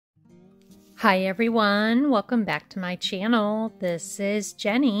Hi everyone, welcome back to my channel. This is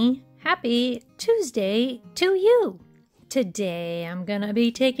Jenny. Happy Tuesday to you. Today I'm gonna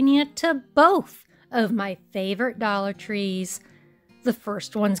be taking you to both of my favorite Dollar Trees. The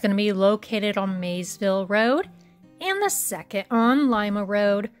first one's gonna be located on Maysville Road and the second on Lima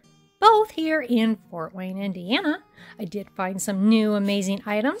Road, both here in Fort Wayne, Indiana. I did find some new amazing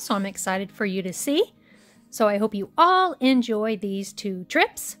items, so I'm excited for you to see. So I hope you all enjoy these two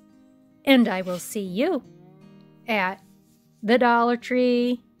trips. And I will see you at the Dollar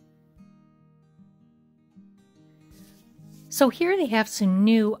Tree. So here they have some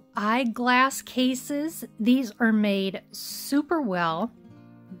new eyeglass cases. These are made super well.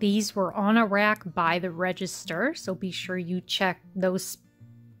 These were on a rack by the register, so be sure you check those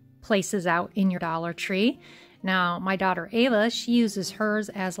places out in your Dollar Tree. Now, my daughter Ava, she uses hers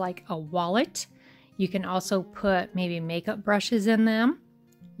as like a wallet. You can also put maybe makeup brushes in them.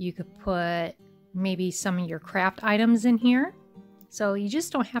 You could put maybe some of your craft items in here. So you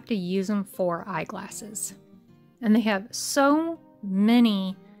just don't have to use them for eyeglasses. And they have so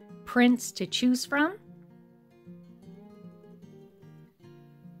many prints to choose from.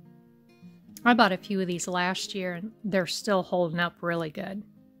 I bought a few of these last year and they're still holding up really good.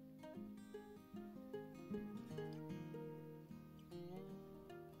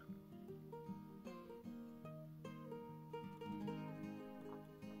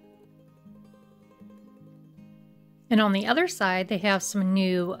 And on the other side, they have some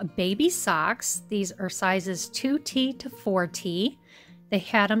new baby socks. These are sizes 2T to 4T. They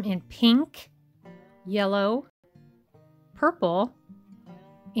had them in pink, yellow, purple,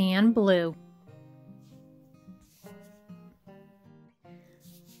 and blue.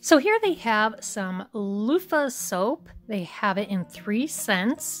 So here they have some loofah soap. They have it in 3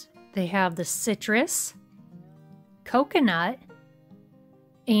 scents. They have the citrus, coconut,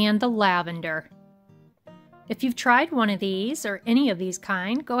 and the lavender. If you've tried one of these or any of these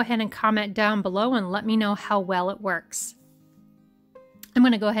kind, go ahead and comment down below and let me know how well it works. I'm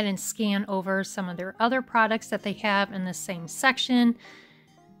going to go ahead and scan over some of their other products that they have in the same section.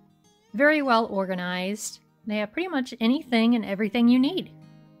 Very well organized. They have pretty much anything and everything you need.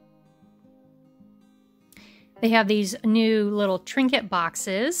 They have these new little trinket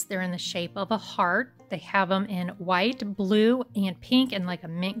boxes. They're in the shape of a heart. They have them in white, blue, and pink, and like a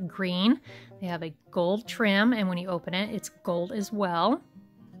mint green. They have a gold trim, and when you open it, it's gold as well.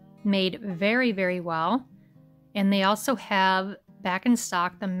 Made very, very well. And they also have back in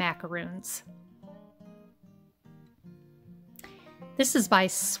stock the macaroons. This is by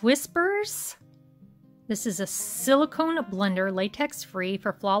Swispers. This is a silicone blender, latex-free,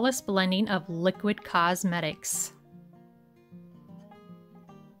 for flawless blending of liquid cosmetics.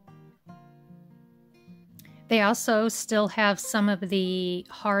 They also still have some of the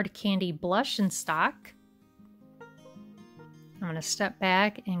hard candy blush in stock. I'm going to step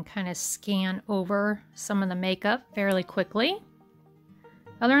back and kind of scan over some of the makeup fairly quickly.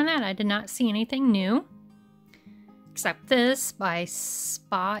 Other than that, I did not see anything new. Except this by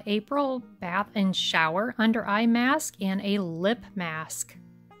Spa April Bath and Shower Under Eye Mask and a Lip Mask.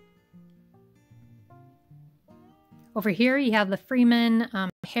 Over here you have the Freeman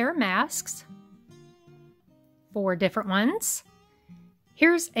hair masks. 4 different ones.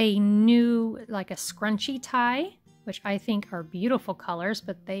 Here's a new, like a scrunchie tie, which I think are beautiful colors,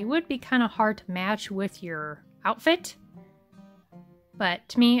 but they would be kind of hard to match with your outfit. But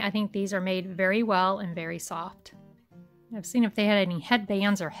to me, I think these are made very well and very soft. I've seen if they had any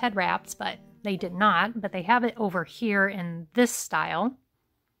headbands or head wraps, but they did not. But they have it over here in this style.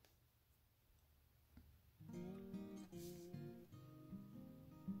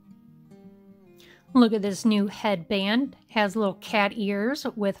 Look at this new headband. It has little cat ears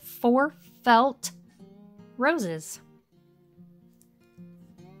with 4 felt roses.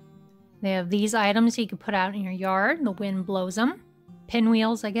 They have these items you can put out in your yard. The wind blows them.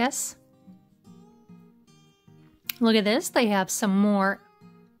 Pinwheels, I guess. Look at this. They have some more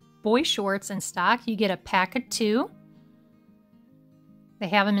boy shorts in stock. You get a pack of 2. They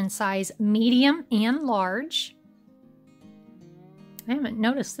have them in size medium and large. I haven't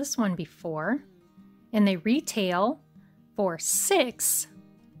noticed this one before. And they retail for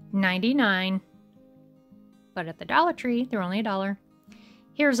 $6.99. But at the Dollar Tree, they're only $1.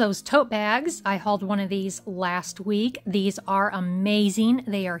 Here's those tote bags. I hauled one of these last week. These are amazing.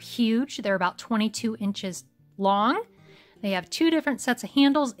 They are huge. They're about 22 inches long. They have 2 different sets of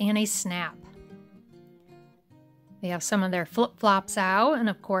handles and a snap. They have some of their flip-flops out, and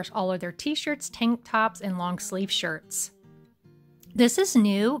of course all of their t-shirts, tank tops, and long sleeve shirts. This is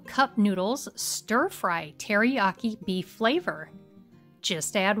new cup noodles stir fry teriyaki beef flavor.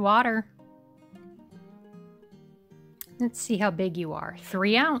 Just add water. Let's see how big you are.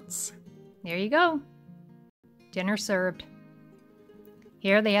 3 ounce. There you go. Dinner served.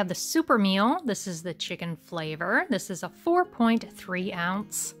 Here they have the super meal. This is the chicken flavor. This is a 4.3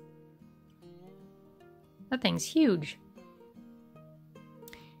 ounce. That thing's huge.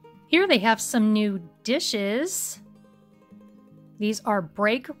 Here they have some new dishes. These are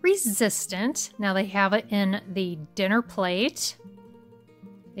break resistant. Now they have it in the dinner plate.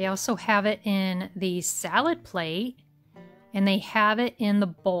 They also have it in the salad plate. And they have it in the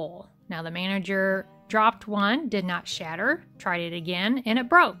bowl. Now the manager dropped one, did not shatter, tried it again, and it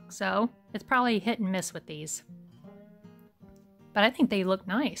broke. So it's probably hit and miss with these. But I think they look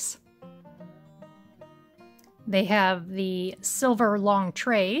nice. They have the silver long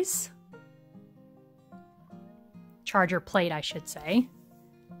trays. Charger plate, I should say.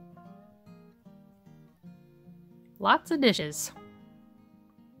 Lots of dishes.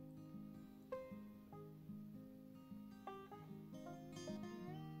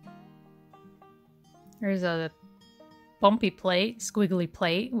 There's a bumpy plate, squiggly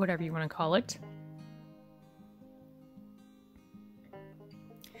plate, whatever you want to call it.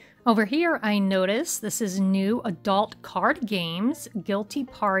 Over here, I notice this is new adult card games, Guilty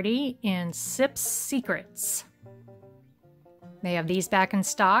Party and Sips Secrets. They have these back in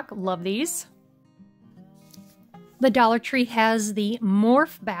stock. Love these. The Dollar Tree has the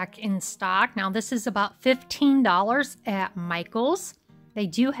Morph back in stock. Now this is about $15 at Michael's. They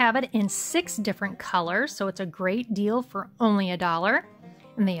do have it in 6 different colors, so it's a great deal for only $1.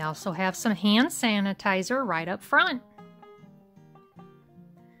 And they also have some hand sanitizer right up front.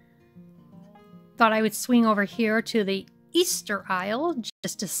 Thought I would swing over here to the Easter aisle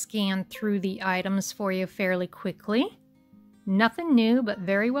just to scan through the items for you fairly quickly. Nothing new, but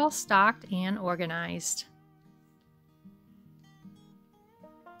very well stocked and organized.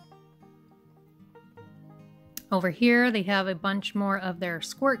 Over here, they have a bunch more of their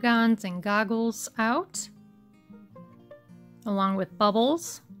squirt guns and goggles out, along with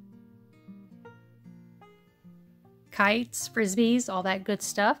bubbles, kites, frisbees, all that good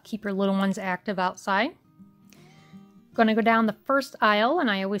stuff. Keep your little ones active outside. Going to go down the first aisle,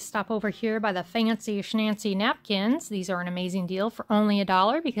 and I always stop over here by the fancy schmancy napkins. These are an amazing deal for only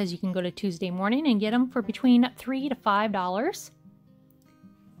 $1 because you can go to Tuesday morning and get them for between $3 to $5.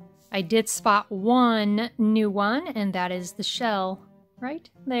 I did spot one new one, and that is the shell right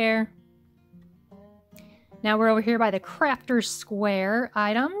there. Now we're over here by the Crafter's Square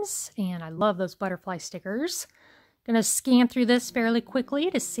items, and I love those butterfly stickers. Gonna scan through this fairly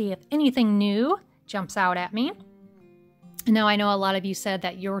quickly to see if anything new jumps out at me. Now I know a lot of you said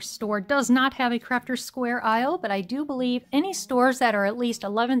that your store does not have a Crafter's Square aisle, but I do believe any stores that are at least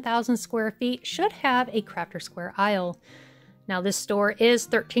 11,000 square feet should have a Crafter's Square aisle. Now this store is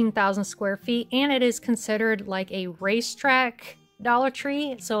 13,000 square feet, and it is considered like a racetrack Dollar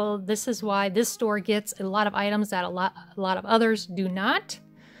Tree, so this is why this store gets a lot of items that a lot of others do not.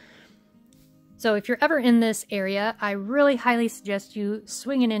 So if you're ever in this area, I really highly suggest you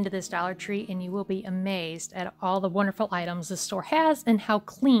swinging into this Dollar Tree, and you will be amazed at all the wonderful items the store has and how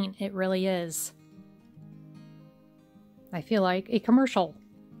clean it really is. I feel like a commercial.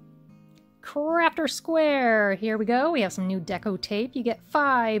 Crafter Square, here we go. We have some new deco tape. You get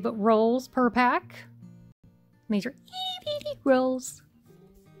 5 rolls per pack. These are itty-bitty rolls.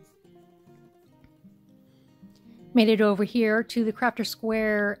 Made it over here to the Crafter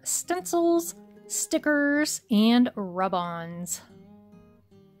Square stencils, stickers, and rub-ons.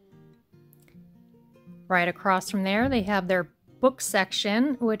 Right across from there, they have their book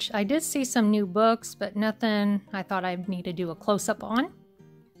section, which I did see some new books, but nothing I thought I'd need to do a close-up on.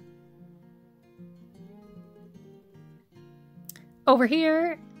 Over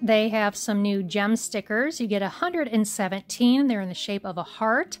here, they have some new gem stickers. You get 117. They're in the shape of a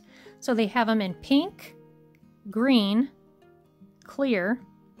heart. So they have them in pink, green, clear,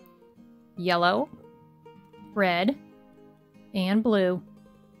 yellow, red, and blue.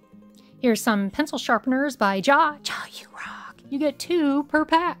 Here's some pencil sharpeners by Ja, you rock. You get 2 per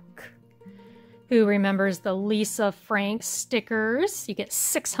pack. Who remembers the Lisa Frank stickers? You get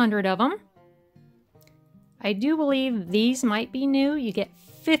 600 of them. I do believe these might be new. You get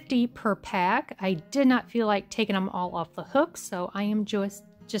 50 per pack. I did not feel like taking them all off the hook, so I am just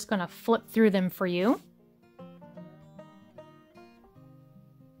going to flip through them for you.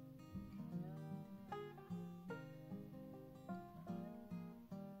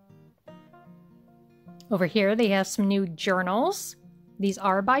 Over here, they have some new journals. These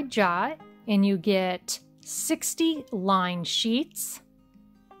are by Ja, and you get 60 line sheets.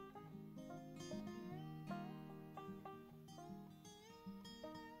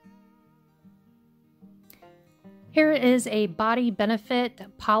 Here is a Body Benefit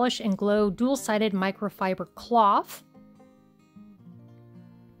Polish and Glow dual-sided microfiber cloth.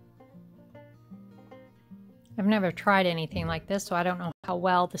 I've never tried anything like this, so I don't know how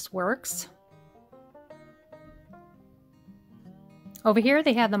well this works. Over here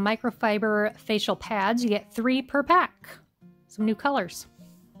they have the microfiber facial pads. You get 3 per pack. Some new colors.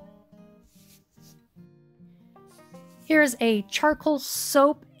 Here's a charcoal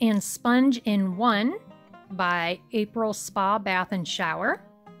soap and sponge in one by April Spa Bath and Shower.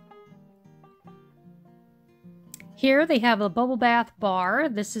 Here they have a bubble bath bar.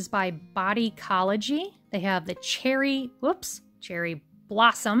 This is by Bodycology. They have the cherry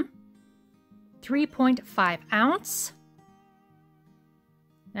blossom, 3.5 ounce.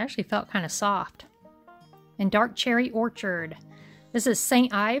 It actually felt kind of soft. And dark cherry orchard. This is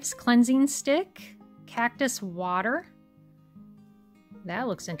St. Ives cleansing stick, cactus water. That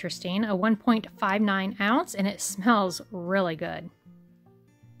looks interesting. A 1.59 ounce, and it smells really good.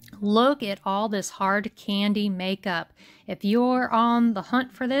 Look at all this hard candy makeup. If you're on the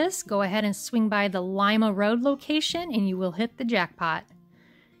hunt for this, go ahead and swing by the Lima Road location and you will hit the jackpot.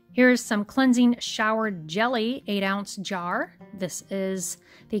 Here's some cleansing shower jelly, 8-ounce jar. This is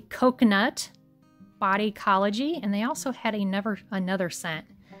the coconut Bodycology, and they also had another scent.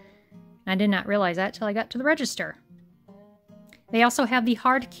 I did not realize that till I got to the register. They also have the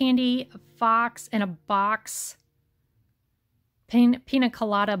hard candy Fox in a box Pina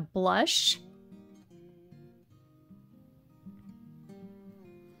Colada blush.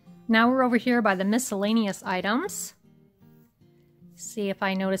 Now we're over here by the miscellaneous items. See if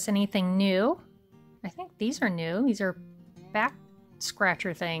I notice anything new. I think these are new. These are back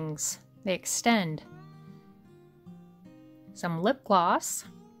scratcher things. They extend. Some lip gloss.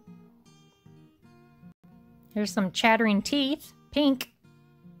 Here's some chattering teeth, pink.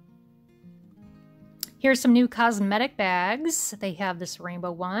 Here's some new cosmetic bags. They have this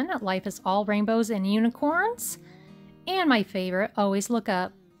rainbow one. Life is all rainbows and unicorns. And my favorite, always look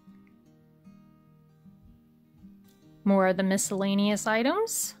up. More of the miscellaneous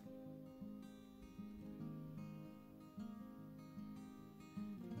items.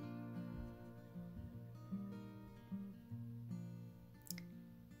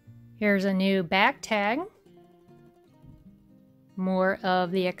 Here's a new back tag. More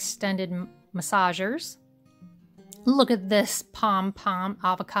of the extended massagers. Look at this pom-pom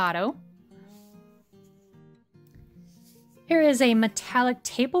avocado. Here is a metallic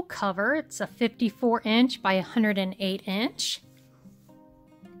table cover. It's a 54-inch by 108-inch.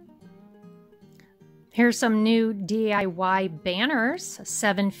 Here's some new DIY banners,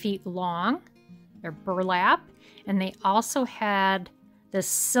 7 feet long. They're burlap, and they also had this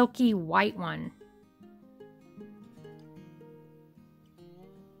silky white one.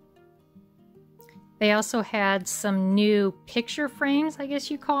 They also had some new picture frames, I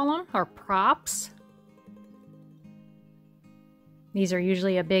guess you call them, or props. These are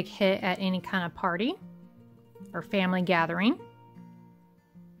usually a big hit at any kind of party or family gathering.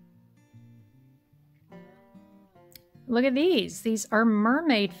 Look at these. These are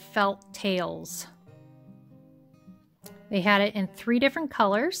mermaid felt tails. They had it in 3 different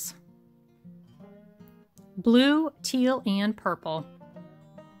colors: blue, teal, and purple.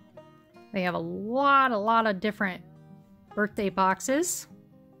 They have a lot of different birthday boxes.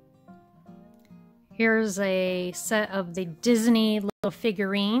 Here's a set of the Disney little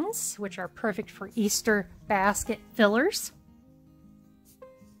figurines, which are perfect for Easter basket fillers.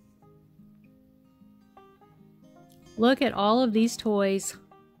 Look at all of these toys.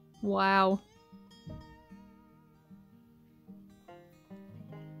 Wow.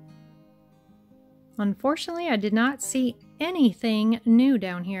 Unfortunately, I did not see anything new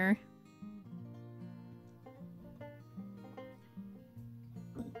down here.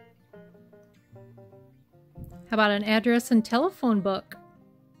 How about an address and telephone book?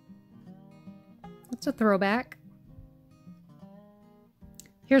 That's a throwback.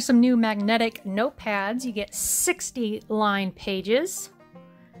 Here's some new magnetic notepads. You get 60 line pages,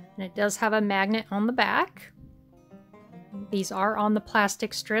 and it does have a magnet on the back. These are on the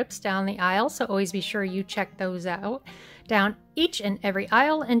plastic strips down the aisle, so always be sure you check those out down each and every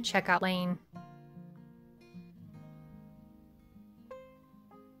aisle and checkout lane.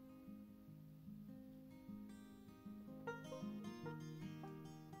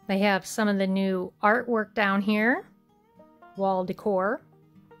 They have some of the new artwork down here. Wall decor.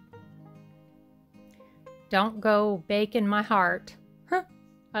 Don't go baking my heart. Huh,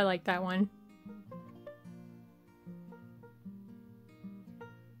 I like that one.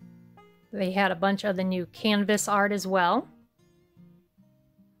 They had a bunch of the new canvas art as well.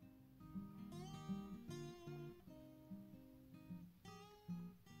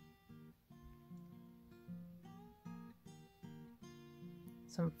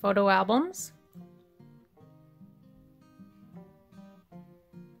 Some photo albums.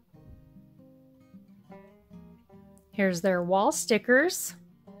 Here's their wall stickers.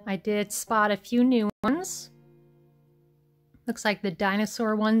 I did spot a few new ones. Looks like the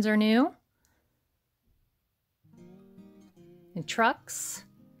dinosaur ones are new. And trucks.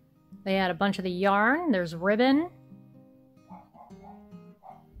 They had a bunch of the yarn. There's ribbon.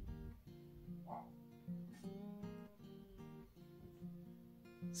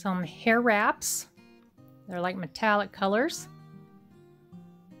 Some hair wraps. They're like metallic colors.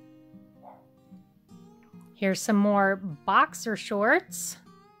 Here's some more boxer shorts.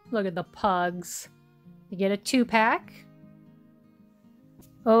 Look at the pugs. You get a 2-pack.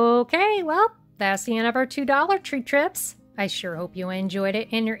 Okay, well, that's the end of our $2 Dollar Tree trips. I sure hope you enjoyed it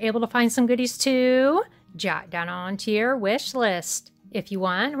and you're able to find some goodies too. Jot down onto your wish list. If you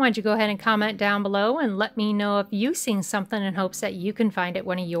want, why don't you go ahead and comment down below and let me know if you've seen something in hopes that you can find at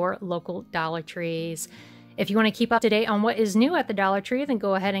one of your local Dollar Trees. If you want to keep up to date on what is new at the Dollar Tree, then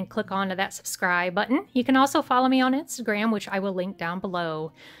go ahead and click onto that subscribe button. You can also follow me on Instagram, which I will link down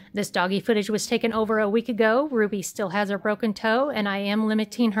below. This doggy footage was taken over a week ago. Ruby still has her broken toe, and I am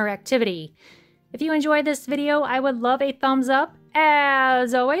limiting her activity. If you enjoyed this video, I would love a thumbs up.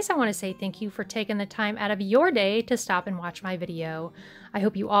 As always, I want to say thank you for taking the time out of your day to stop and watch my video. I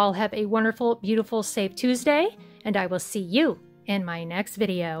hope you all have a wonderful, beautiful, safe Tuesday, and I will see you in my next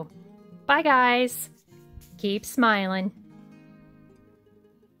video. Bye, guys. Keep smiling.